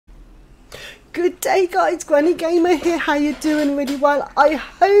Good day guys, Granny Gamer here. How you doing? Really well. I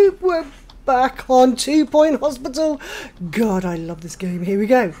hope we're back on 2 Point Hospital. God, I love this game. Here we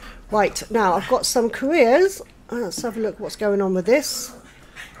go. Right, now I've got some careers. Let's have a look what's going on with this.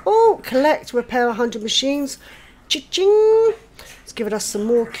 Oh, collect, repair 100 machines. Cha-ching! It's given us some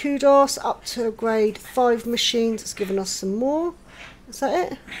more kudos. Up to grade 5 machines. It's given us some more. Is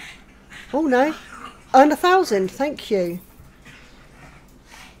that it? Oh no. Earn 1,000. Thank you.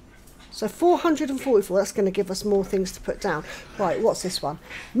 So 444, that's going to give us more things to put down. Right, what's this one?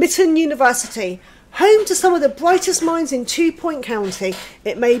 Mitten University, home to some of the brightest minds in 2 Point County.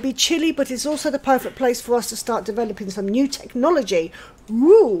 It may be chilly, but it's also the perfect place for us to start developing some new technology.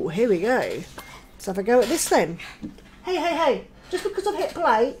 Ooh, here we go. Let's have a go at this then. Hey, hey, hey, just because I've hit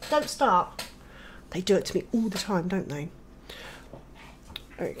play, don't start. They do it to me all the time, don't they?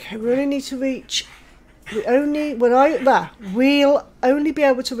 Okay, we only need to reach... We'll only be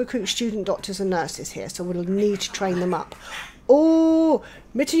able to recruit student doctors and nurses here, so we'll need to train them up. Oh,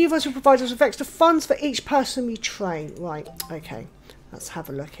 Mitten University will provide us with extra funds for each person we train. Right, okay, let's have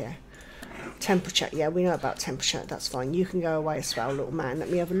a look here. Temperature, yeah, we know about temperature, that's fine. You can go away as well, little man. Let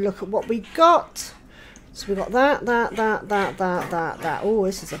me have a look at what we got. So we got that. Oh,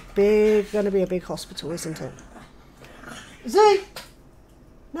 this is going to be a big hospital, isn't it? Z?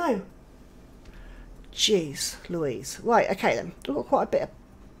 No. Jeez Louise. Right, okay then. We've got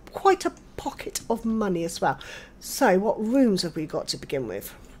quite a pocket of money as well. So what rooms have we got to begin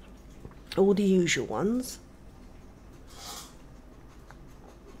with? All the usual ones.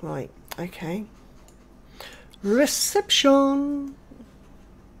 Right, okay. Reception.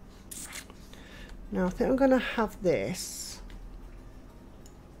 Now I think I'm going to have this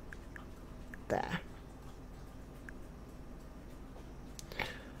there.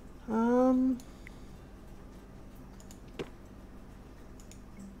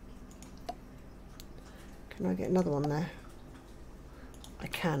 Can I get another one there? I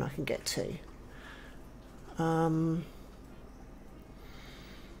can get two. I'll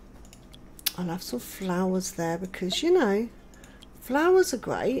have some flowers there because, you know, flowers are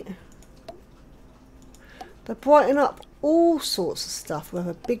great. They brighten up all sorts of stuff. We'll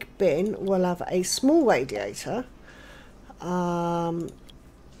have a big bin. We'll have a small radiator. We'll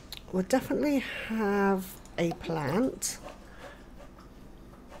definitely have a plant.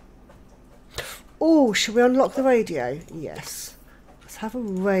 Oh, should we unlock the radio? Yes. Let's have a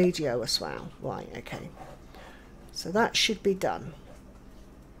radio as well. Right, okay. So that should be done.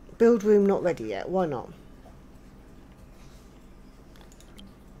 Build room not ready yet. Why not?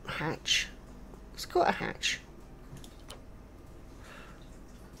 Hatch. It's got a hatch.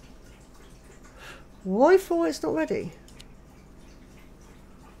 Why for it's not ready?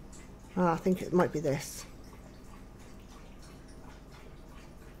 I think it might be this.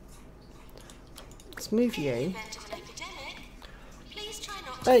 Let's move you.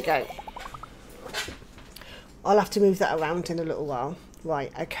 There you go. I'll have to move that around in a little while.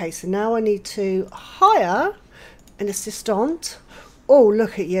 Right, okay, so now I need to hire an assistant. Oh,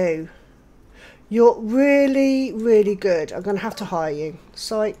 look at you. You're really, really good. I'm going to have to hire you.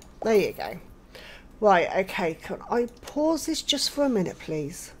 So, there you go. Right, okay, can I pause this just for a minute,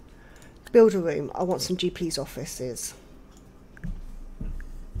 please? Build a room. I want some GP's offices.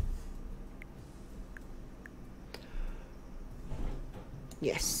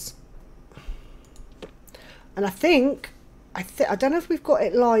 Yes. And I don't know if we've got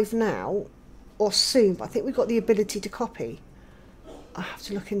it live now or soon, but I think we've got the ability to copy. I have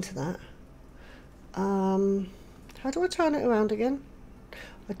to look into that. How do I turn it around again?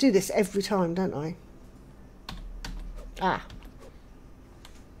 I do this every time, don't I? Ah.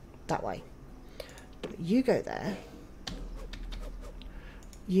 That way. You go there.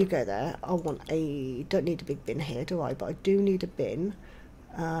 You go there. I want don't need a big bin here, do I? But I do need a bin.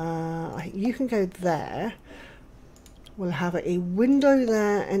 You can go there. We'll have a window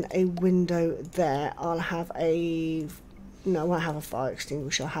there and a window there. I'll have no, I won't have a fire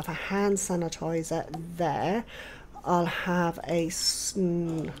extinguisher. I'll have a hand sanitizer there. I'll have a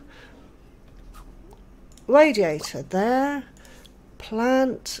radiator there.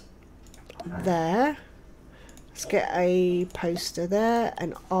 Plant there. Let's get a poster there.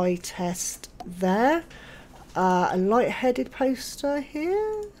 An eye test there. A light-headed poster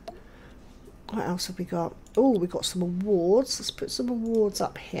here. What else have we got? Oh, we've got some awards. Let's put some awards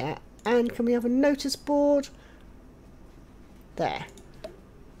up here. And can we have a notice board? There.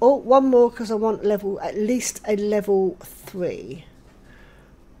 Oh, one more because I want at least a level 3.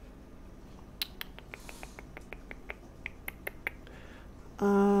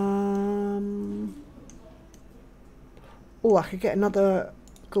 Oh, I could get another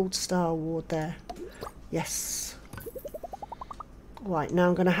gold star award there. Yes. Right, now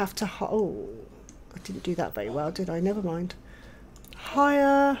I'm going to have to... Oh, I didn't do that very well, did I? Never mind.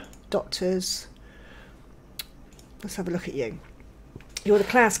 Hire doctors. Let's have a look at you. You're the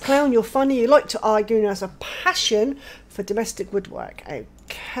class clown, you're funny, you like to argue, and has a passion for domestic woodwork.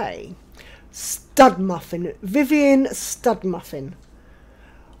 Okay. Stud Muffin. Vivian Stud Muffin.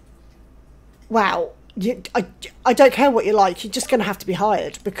 Wow. I don't care what you like, you're just going to have to be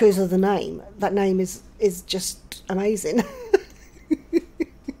hired because of the name. That name is just amazing.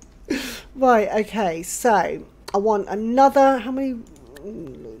 Right, okay, so I want another, how many?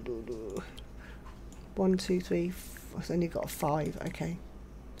 1, 2, 3, I've only got 5, okay.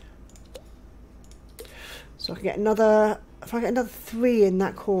 So I can get another, if I get another 3 in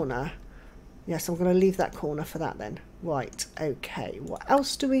that corner, yes, I'm going to leave that corner for that then. Right, okay, what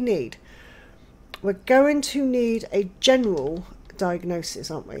else do we need? We're going to need a general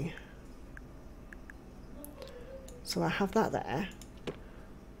diagnosis, aren't we? So I have that there.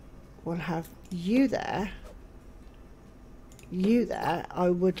 We'll have you there. You there. I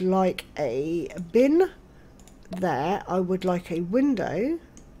would like a bin there. I would like a window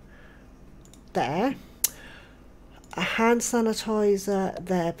there. A hand sanitizer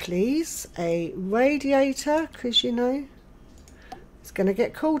there, please. A radiator, because you know it's going to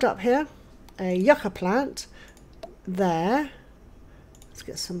get cold up here. A yucca plant there. Let's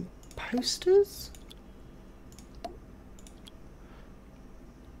get some posters.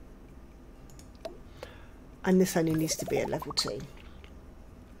 And this only needs to be a level 2.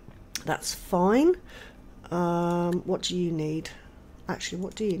 That's fine. What do you need? Actually,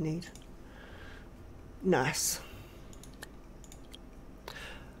 what do you need? Nurse.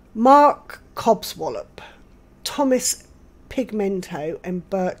 Mark Cobbswallop, Thomas Pigmento, and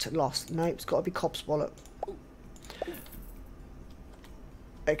Bert Lost. No, it's got to be Cobbswallop.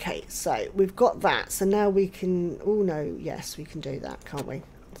 Okay, so we've got that. So now we can... Oh, no. Yes, we can do that, can't we?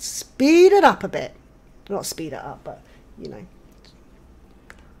 Speed it up a bit. Not speed it up, but, you know.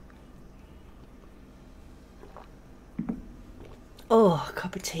 Oh, a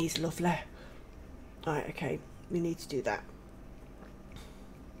cup of tea's lovely. Right, okay. We need to do that.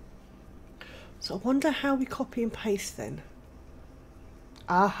 So I wonder how we copy and paste then.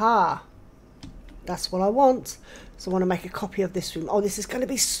 Aha! That's what I want. So I want to make a copy of this room. Oh, this is going to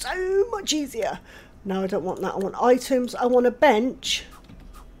be so much easier. No, I don't want that. I want items. I want a bench.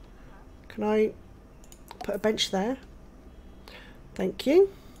 Can I put a bench there? Thank you.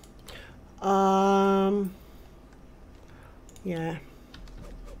 Yeah.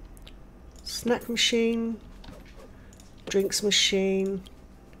 Snack machine. Drinks machine.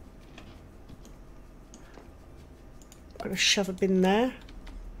 I'm going to shove a bin there.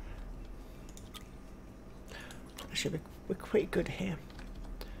 Actually, we're pretty good here.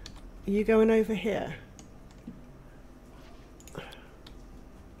 Are you going over here?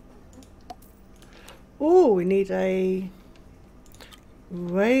 Oh, we need a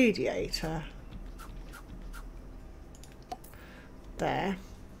radiator there.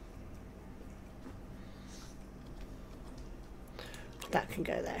 That can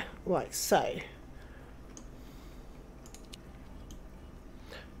go there. Right, so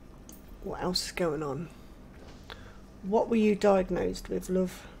what else is going on? What were you diagnosed with,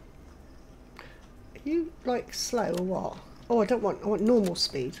 love? Are you like slow or what? Oh, I want normal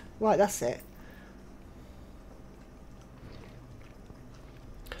speed. Right, that's it.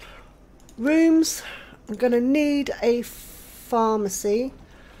 Rooms. I'm going to need a pharmacy.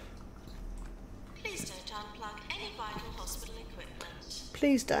 Please don't unplug any vital hospital equipment.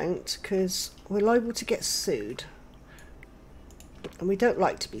 Please don't, because we're liable to get sued. And we don't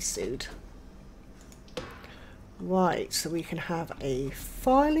like to be sued. Right, so we can have a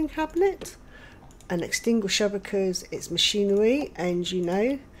filing cabinet, an extinguisher because it's machinery and you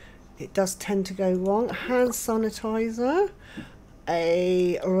know it does tend to go wrong. Hand sanitizer,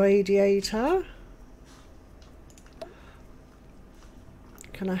 a radiator.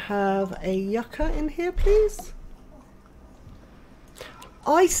 Can I have a yucca in here, please?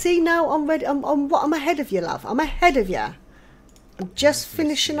 I see now. I'm ready. I'm ahead of you, love. I'm ahead of you. I'm just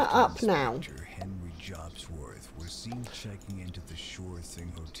finishing it up now. Seen checking into the Sure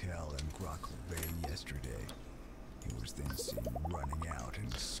Thing Hotel in Grockle Bay yesterday. He was then seen running out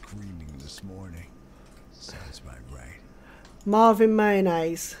and screaming this morning. Sounds about right. Marvin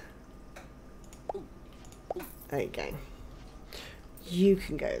Mayonnaise. There you go. You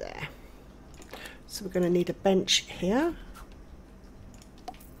can go there. So we're going to need a bench here.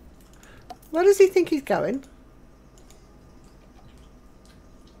 Where does he think he's going?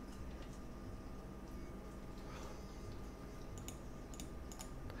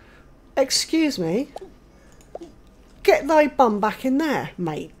 Excuse me. Get thy bum back in there,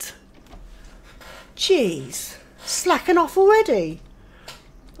 mate. Jeez. Slacking off already.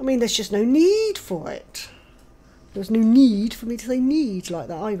 I mean, there's just no need for it. There's no need for me to say need like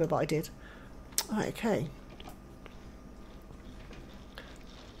that either, but I did. Right, okay.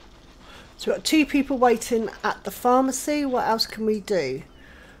 So we've got 2 people waiting at the pharmacy. What else can we do?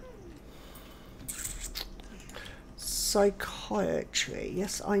 Psychiatry.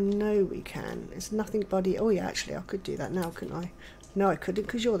 Yes, I know we can. It's nothing buddy. Oh yeah, actually I could do that now, couldn't I? No, I couldn't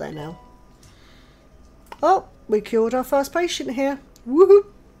because you're there now. Oh, we cured our first patient here. Woohoo!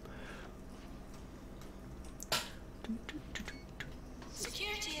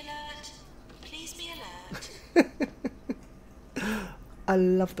 Security alert. Please be alert. I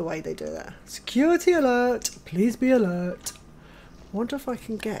love the way they do that. Security alert. Please be alert. I wonder if I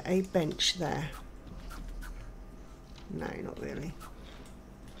can get a bench there. No, not really.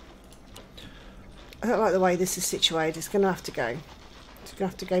 I don't like the way this is situated. It's going to have to go. It's going to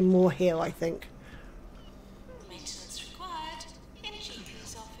have to go more here, I think. Maintenance required in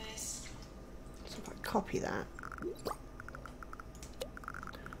GP's office. So if I copy that.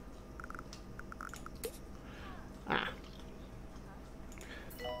 Ah.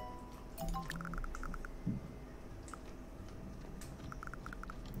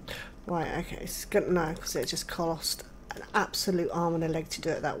 Right, okay. It's good to know because it just cost an absolute arm and a leg to do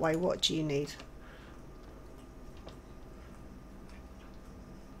it that way. What do you need?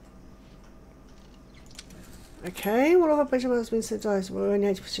 Okay, one of our patient has been sedized. We're only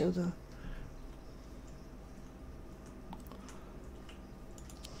 80% of the...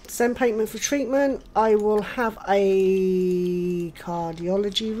 Send payment for treatment. I will have a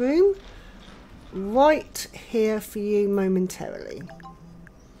cardiology room right here for you momentarily.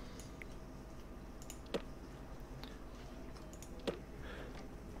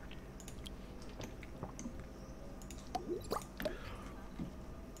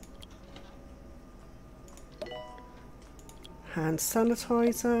 Hand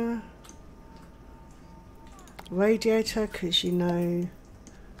sanitizer, radiator, because you know,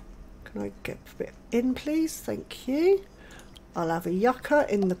 can I get a bit in please? Thank you. I'll have a yucca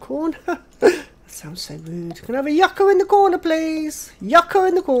in the corner. That sounds so rude. Can I have a yucca in the corner please? Yucca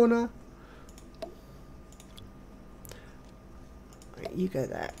in the corner. Right, you go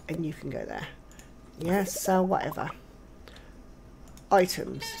there and you can go there. Yes, so whatever.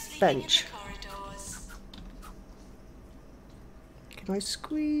 Items, bench. Can I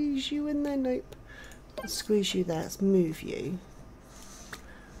squeeze you in there? Nope. Let's squeeze you there. Let's move you.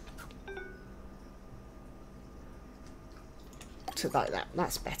 To like that.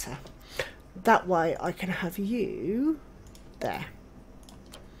 That's better. That way I can have you there.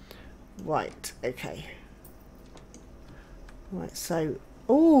 Right. Okay. Right. So,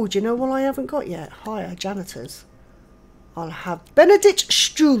 oh, do you know what I haven't got yet? Hire janitors. I'll have Benedict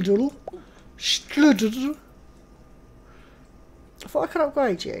Strudel. Strudel. I thought I could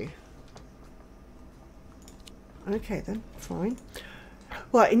upgrade you. Okay then, fine.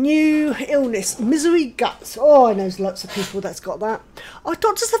 Right, a new illness, misery guts. Oh, I know there's lots of people that's got that. Our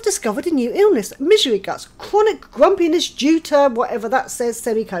doctors have discovered a new illness, misery guts, chronic grumpiness due to whatever that says,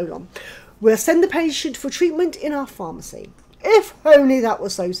 semicolon. We'll send the patient for treatment in our pharmacy. If only that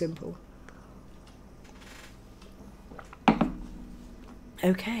was so simple.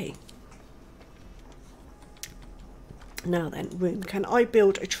 Okay. Now then, room. Can I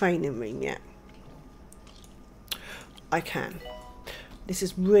build a training room yet? I can. This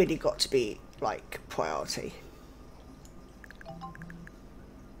has really got to be like priority.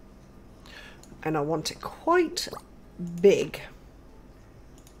 And I want it quite big.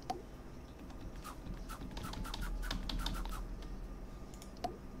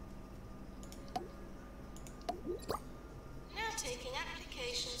 Now taking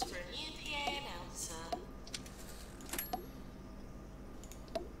applications for a new PA announcer.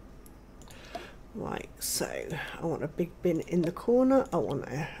 Right, so I want a big bin in the corner.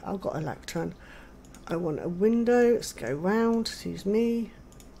 I've got a lectern. I want a window. Let's go round. Excuse me.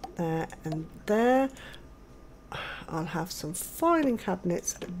 There and there. I'll have some filing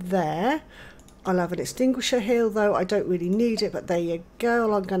cabinets there. I'll have an extinguisher here, though I don't really need it, but there you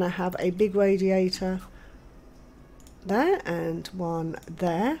go. I'm going to have a big radiator there and one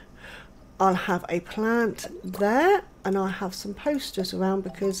there. I'll have a plant there, and I'll have some posters around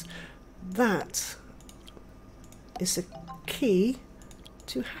because that is the key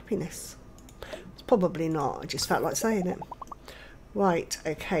to happiness. It's probably not, I just felt like saying it. Right,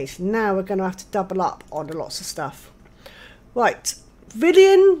 okay, so now we're going to have to double up on lots of stuff. Right,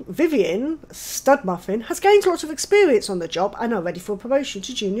 Vivian Studmuffin has gained lots of experience on the job and are ready for promotion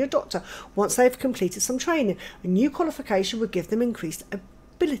to junior doctor once they've completed some training. A new qualification would give them increased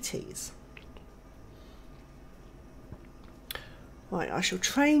abilities. Right, I shall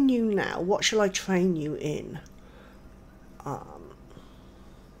train you now. What shall I train you in? I'm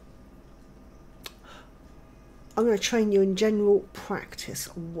going to train you in general practice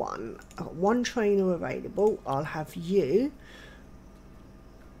 1. I've got 1 trainer available. I'll have you.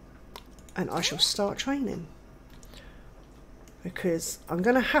 And I shall start training. Because I'm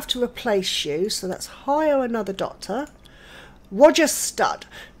going to have to replace you. So let's hire another doctor. Roger Stud.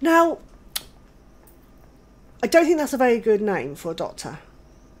 Now, I don't think that's a very good name for a doctor.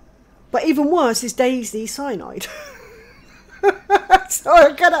 But even worse is Daisy Cyanide. So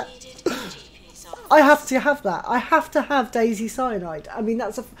I'm gonna... I have to have that. I have to have Daisy Cyanide. I mean,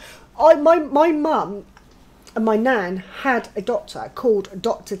 that's a... my mum and my nan had a doctor called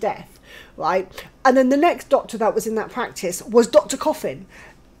Dr. Death, right? And then the next doctor that was in that practice was Dr. Coffin.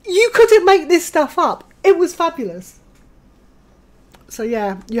 You couldn't make this stuff up. It was fabulous. So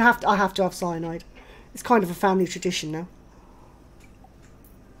yeah, I have to have cyanide. It's kind of a family tradition now.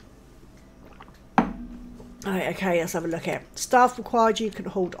 Right, okay, let's have a look here. Staff required, you can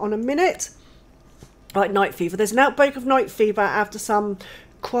hold on a minute. Right, night fever. There's an outbreak of night fever after some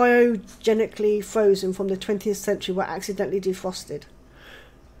cryogenically frozen from the 20th century were accidentally defrosted.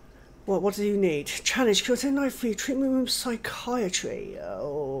 What do you need? Challenge, cure to night fever, treatment room psychiatry.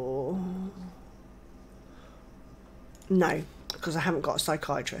 Oh. No, because I haven't got a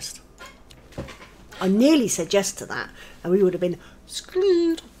psychiatrist. I nearly said yes to that, and we would have been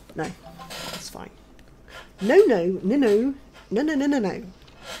screwed. No, that's fine. No.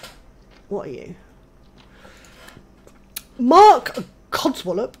 What are you? Mark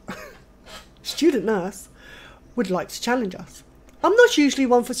Codswallop, student nurse, would like to challenge us. I'm not usually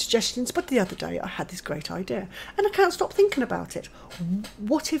one for suggestions, but the other day I had this great idea, and I can't stop thinking about it.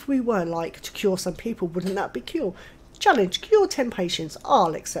 What if we were like to cure some people? Wouldn't that be cool? Challenge, cure 10 patients.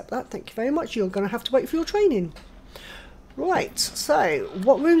 I'll accept that. Thank you very much. You're going to have to wait for your training. Right, so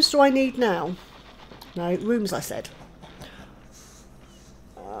what rooms do I need now? No, rooms I said.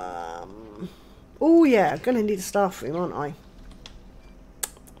 Oh yeah, going to need a staff room, aren't I?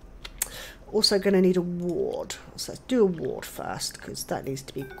 Also going to need a ward. So let's do a ward first, because that needs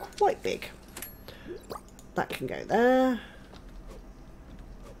to be quite big. That can go there.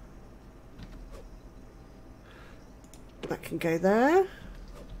 That can go there.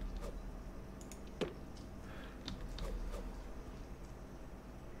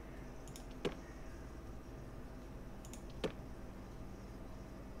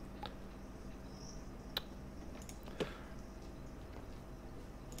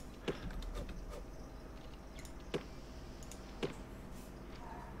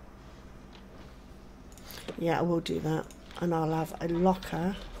 Yeah, I will do that. And I'll have a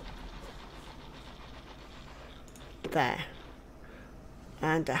locker there.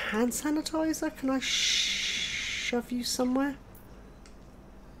 And a hand sanitizer. Can I shove you somewhere?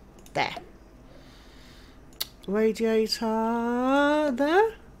 There. Radiator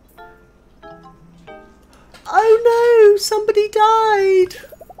there. Oh no! Somebody died!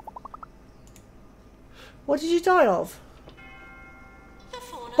 What did you die of?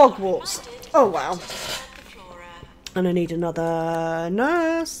 Bogwarts. Oh wow. And I need another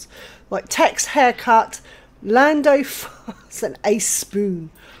nurse. Right, Tex haircut, Lando fuss, and Ace spoon.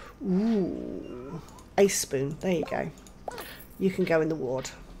 Ooh, Ace spoon. There you go. You can go in the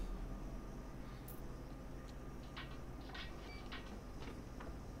ward.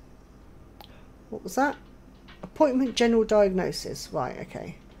 What was that? Appointment general diagnosis. Right,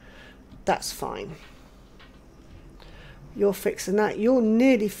 okay. That's fine. You're fixing that. You're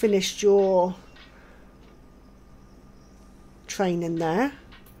nearly finished your training there.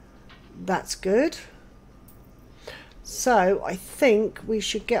 That's good. So I think we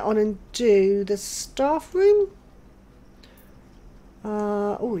should get on and do the staff room.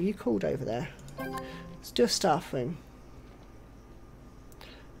 Oh, you called over there. Let's do a staff room.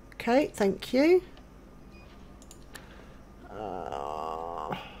 Okay, thank you.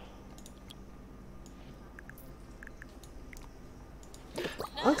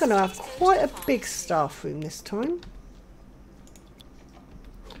 I'm going to have quite a big staff room this time.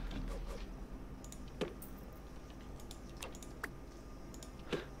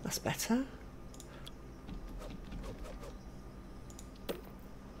 That's better.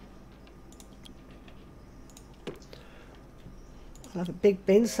 I'll have a big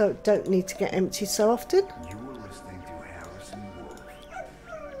bin so it don't need to get empty so often. You were listening to Harrison Wolf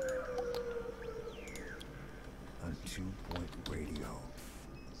on 2 Point Radio.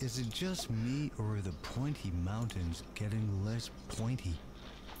 Is it just me, or are the pointy mountains getting less pointy?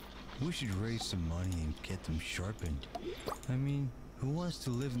 We should raise some money and get them sharpened. I mean, who wants to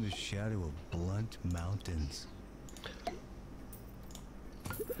live in the shadow of blunt mountains?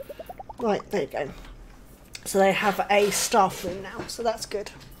 Right, there you go. So they have a staff room now, so that's good.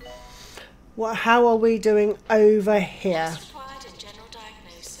 How are we doing over here? Required in general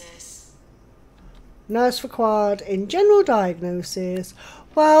diagnosis. Nurse required in general diagnosis.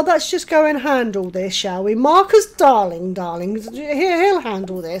 Well, let's just go and handle this, shall we? Marcus, darling. He'll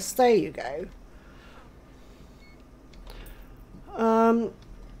handle this. There you go.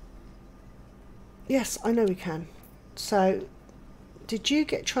 Yes, I know we can. So, did you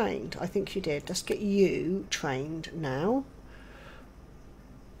get trained? I think you did. Let's get you trained now.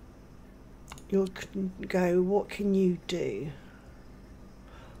 You'll go, what can you do?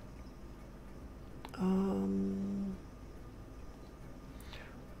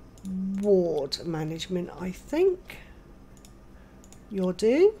 Ward management, I think. You'll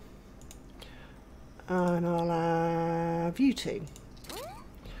do. And I'll have you two.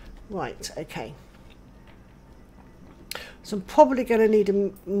 Right, okay. So I'm probably going to need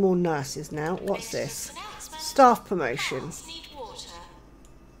more nurses now. What's this? Staff promotion. Need water.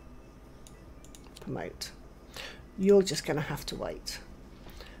 Promote. You're just going to have to wait.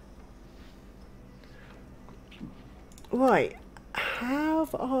 Right.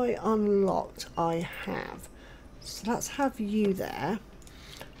 Have I unlocked? I have. So let's have you there.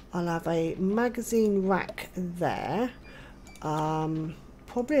 I'll have a magazine rack there.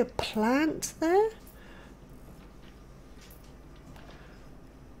 Probably a plant there.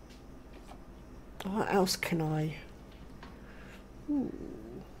 What else can I? Ooh.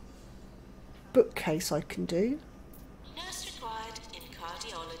 Bookcase I can do. Nurse required in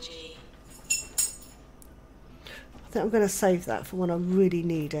cardiology. I think I'm going to save that for when I really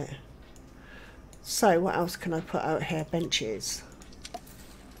need it. So what else can I put out here? Benches.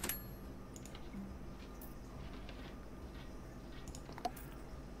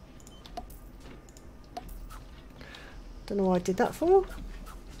 Don't know what I did that for.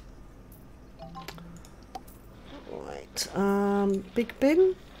 Right, big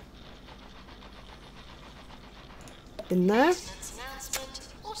bin. Bin there. Announcement.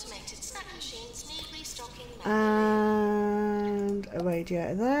 Automated snack machines need restocking now. And a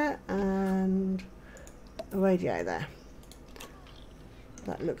radiator there, and a radiator there.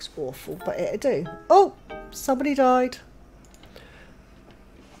 That looks awful, but it'll do. Oh, somebody died.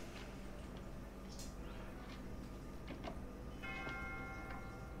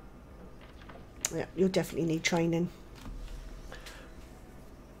 Yeah, you'll definitely need training.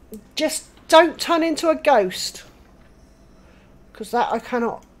 Just don't turn into a ghost, because that I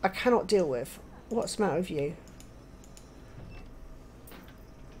cannot deal with. What's the matter with you?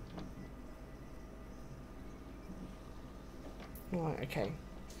 Right, okay.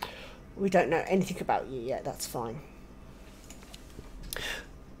 We don't know anything about you yet, that's fine.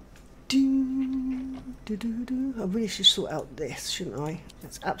 I really should sort out this, shouldn't I?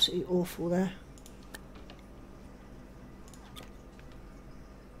 That's absolutely awful there.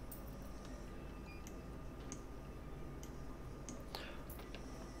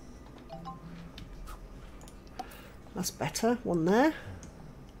 That's better. One there.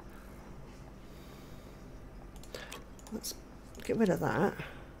 Let's get rid of that.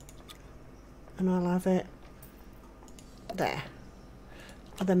 And I'll have it there.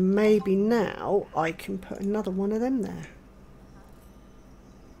 And then maybe now I can put another one of them there.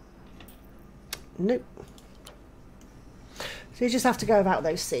 Nope. So you just have to go about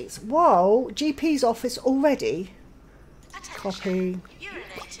those seats. Whoa, GP's office already. Attention. Copy.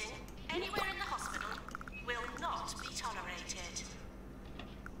 Urinating anywhere in the hospital will not be tolerated.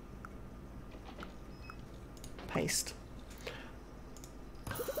 Paste.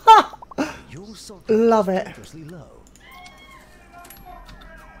 Your salt Love is it. dangerously low.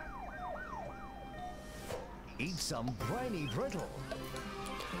 Eat some briny brittle.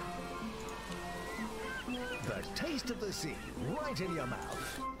 The taste of the sea right in your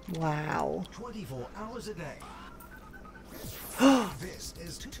mouth. Wow. 24 hours a day. This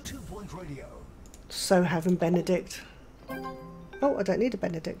is 2 Point Radio. So having Benedict. Oh, I don't need a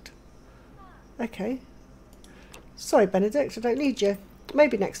Benedict. Okay. Sorry, Benedict, I don't need you.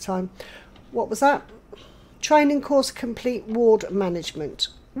 Maybe next time. What was that? Training course complete, ward management.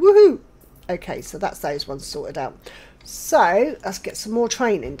 Woohoo! Okay, so that's those ones sorted out. So let's get some more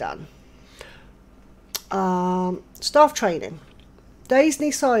training done. Staff training.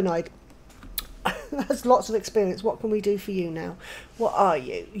 Daisy Cyanide has lots of experience. What can we do for you now? What are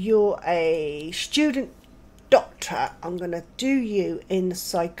you? You're a student doctor. doctor. I'm going to do you in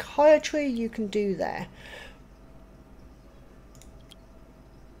psychiatry. You can do there.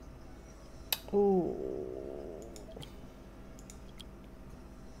 Ooh.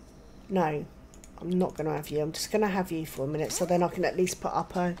 No, I'm not going to have you. I'm just going to have you for a minute so then I can at least put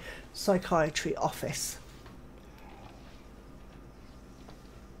up a psychiatry office.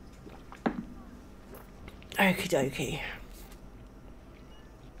 Okie dokie.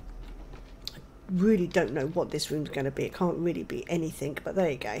 I really don't know what this room's going to be. It can't really be anything, but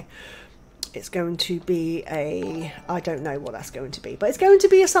there you go. It's going to be a... I don't know what that's going to be, but it's going to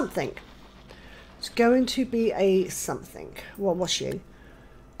be a something. It's going to be a something. What was you?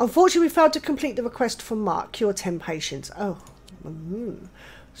 Unfortunately, we failed to complete the request from Mark. Cure 10 patients. Oh.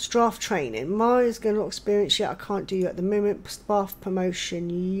 Staff training. Mari's going to experience yet. I can't do you at the moment. Staff promotion.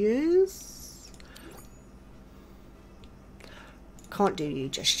 Yes. Can't do you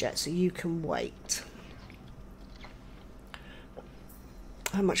just yet, so you can wait.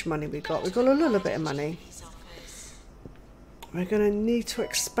 How much money we got? We've got a little bit of money. We're going to need to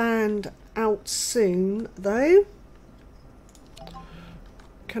expand out soon, though.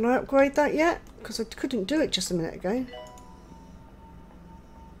 Can I upgrade that yet? Because I couldn't do it just a minute ago.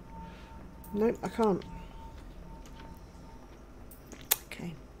 Nope, I can't.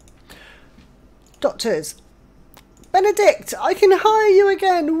 Okay. Doctors. Benedict, I can hire you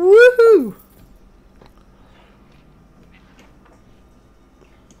again. Woohoo!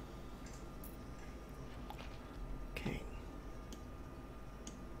 Okay.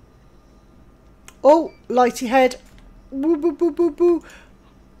 Oh, lighty head. Boo, boo, boo, boo, boo.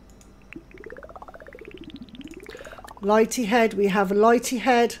 Lighty head, we have a lighty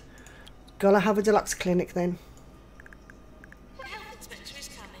head. Gotta have a deluxe clinic then. The health inspector is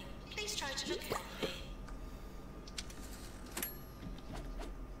coming. Please try to look healthy.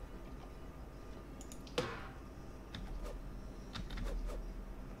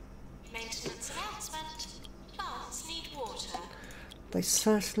 Maintenance announcement. Plants need water. They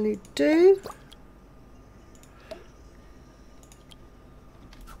certainly do.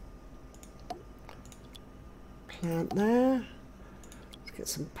 Plant there. Let's get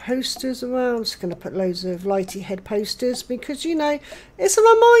some posters around. Just going to put loads of lighty head posters because, you know, it's a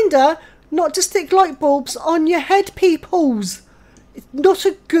reminder not to stick light bulbs on your head, peoples. It's not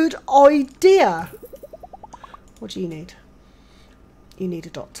a good idea. What do you need? You need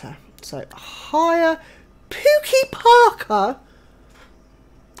a doctor. So hire Pookie Parker.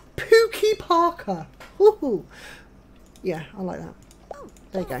 Pookie Parker. Woohoo. Yeah, I like that.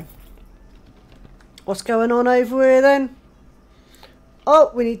 There you go. What's going on over here then?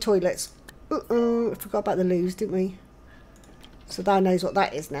 Oh, we need toilets. I forgot about the loos, didn't we? So Dad knows what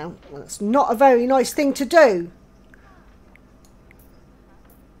that is now. Well, it's not a very nice thing to do.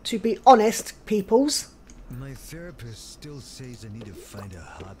 To be honest, peoples. My therapist still says I need to find a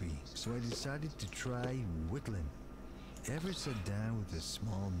hobby, so I decided to try whittling. Ever sat down with a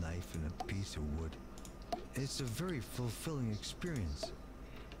small knife and a piece of wood? It's a very fulfilling experience.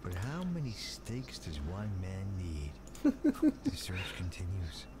 But how many steaks does one man need? The search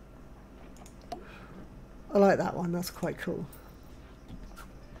continues. I like that one. That's quite cool.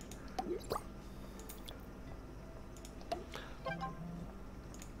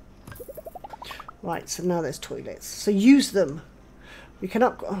 Right, so now there's toilets. So use them. We can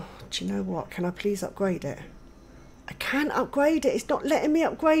oh, do you know what? Can I please upgrade it? I can't upgrade it. It's not letting me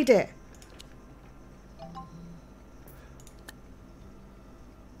upgrade it.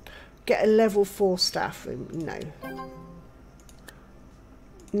 Get a level 4 staff room. No.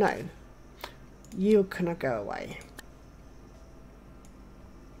 No. You cannot go away.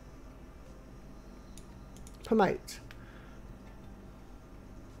 Promote.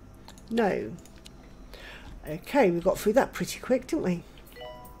 No. Okay, we got through that pretty quick, didn't we?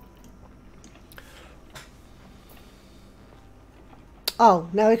 Oh,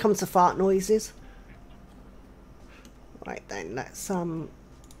 now here comes the fart noises. Right then, let's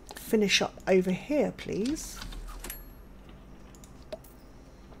finish up over here, please.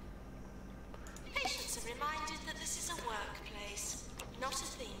 Patients are reminded that this is a workplace, not a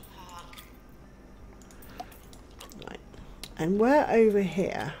theme park. Right. And where over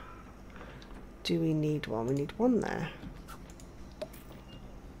here do we need one? We need one there.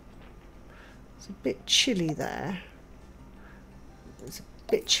 It's a bit chilly there. It's a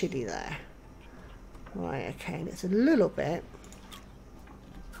bit chilly there. Right, okay, and it's a little bit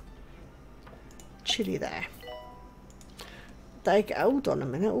chilly there. Hold on a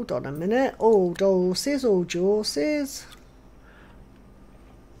minute, hold on a minute. All horses, all horses.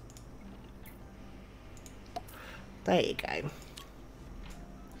 There you go.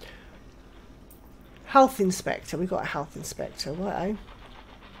 Health inspector. We got a health inspector. Right.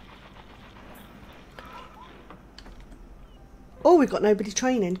 Oh, we got nobody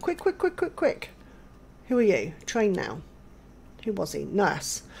training. Quick, quick, quick, quick, quick. Who are you? Train now. Who was he?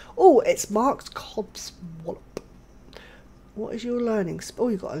 Nurse. Oh, it's Marked Cobb's wallop. What is your learning? Oh,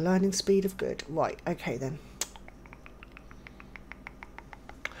 you've got a learning speed of good. Right. Okay then.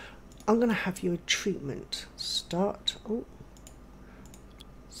 I'm going to have you a treatment. Start. Oh.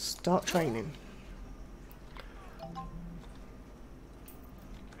 Start training.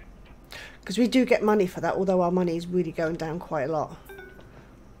 Because we do get money for that, although our money is really going down quite a lot.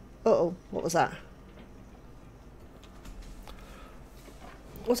 Uh-oh, what was that?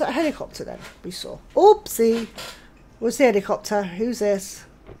 Was that a helicopter then we saw? Oopsie! What's the helicopter? Who's this?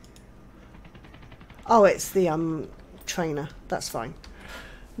 Oh, it's the trainer. That's fine.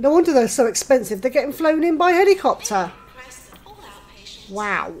 No wonder they're so expensive. They're getting flown in by helicopter.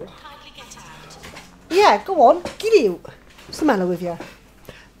 Wow. Yeah, go on. Get out. What's the matter with you?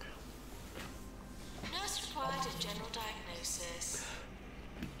 Nurse required a general diagnosis.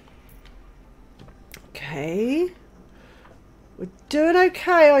 Okay. We're doing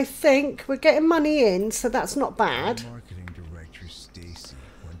okay, I think. We're getting money in, so that's not bad. Marketing director Stacy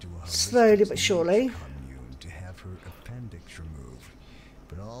went to a Slowly but surely. commune to have her appendix removed,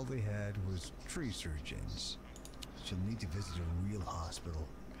 but all they had was tree surgeons. She'll need to visit a real hospital,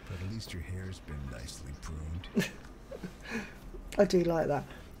 but at least her hair's been nicely pruned. I do like that.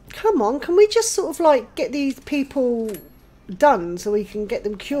 Come on, can we just sort of like get these people done so we can get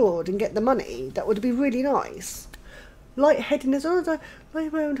them cured and get the money? That would be really nice. Lightheadedness. Send that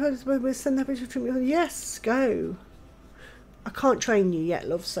bitch to treatment. Yes, go. I can't train you yet,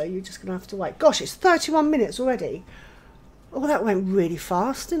 love, so you're just going to have to wait. Gosh, it's 31 minutes already. Oh, that went really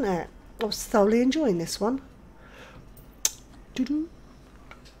fast, didn't it? I was thoroughly enjoying this one. Doo-doo.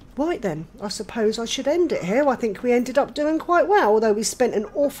 Right then, I suppose I should end it here. I think we ended up doing quite well, although we spent an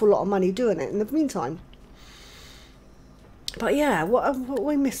awful lot of money doing it in the meantime. But yeah, what are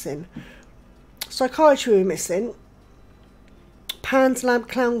we missing? Psychiatry we're missing. Pan's Lab,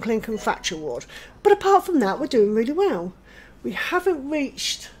 Clown Clinic and Fracture Ward. But apart from that, we're doing really well. We haven't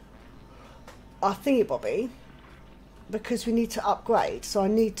reached our thingy-bobby because we need to upgrade. So I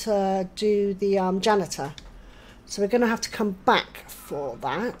need to do the janitor. So we're going to have to come back for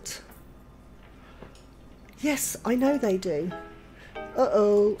that. Yes, I know they do.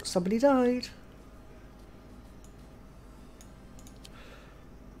 Uh-oh, somebody died.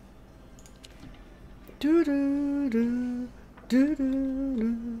 Do-do-do,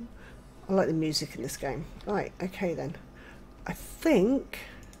 do-do-do. I like the music in this game. Right, okay then. I think...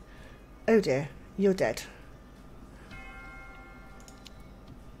 Oh dear, you're dead.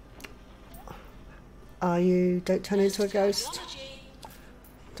 Are you? Don't turn into a ghost.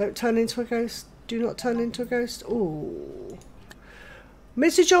 Don't turn into a ghost. Do not turn into a ghost. Ooh.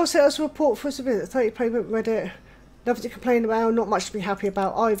 Mr. Joel sent us a report for us a visit. 30 payment, read it. Nothing to complain about. Not much to be happy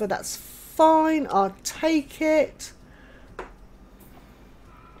about either. That's fine. I'll take it.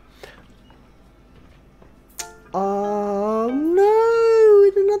 Oh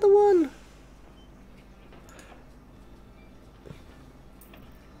no! Another one.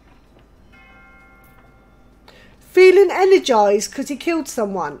 Feeling energised because he killed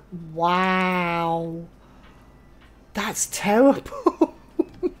someone. Wow. That's terrible.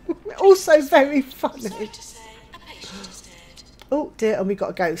 Also very funny. Sorry to say, a patient is dead. Oh dear, and we got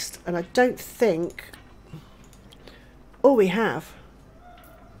a ghost. And I don't think... Oh, we have.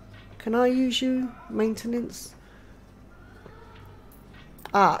 Can I use you? Maintenance?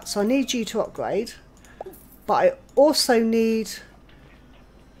 Ah, so I need you to upgrade. But I also need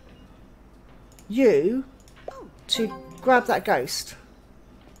you to grab that ghost.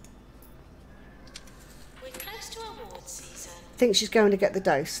 We're close to award season. I think she's going to get the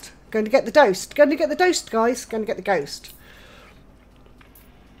ghost. Going to get the ghost. Going to get the ghost, guys. Going to get the ghost.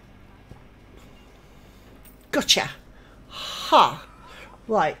 Gotcha. Ha.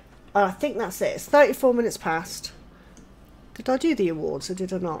 Right. I think that's it. It's 34 minutes past. Did I do the awards or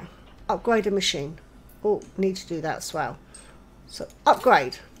did I not? Upgrade a machine. Oh, need to do that as well. So,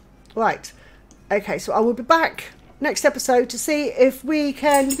 upgrade. Right. Okay, so I will be back next episode to see if we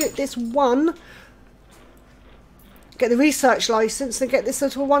can get this one, get the research license and get this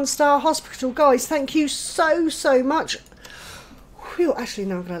into a 1-star hospital. Guys, thank you so much. Whew, actually,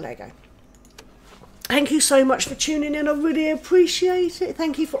 no, I'm going to let it go. Thank you so much for tuning in. I really appreciate it.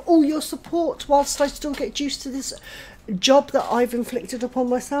 Thank you for all your support whilst I still get used to this job that I've inflicted upon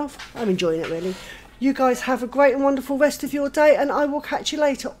myself. I'm enjoying it, really. You guys have a great and wonderful rest of your day, and I will catch you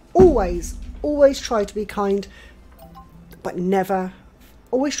later. Always try to be kind, but never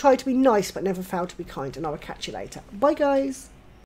Always try to be nice, but never fail to be kind. And I will catch you later. Bye, guys.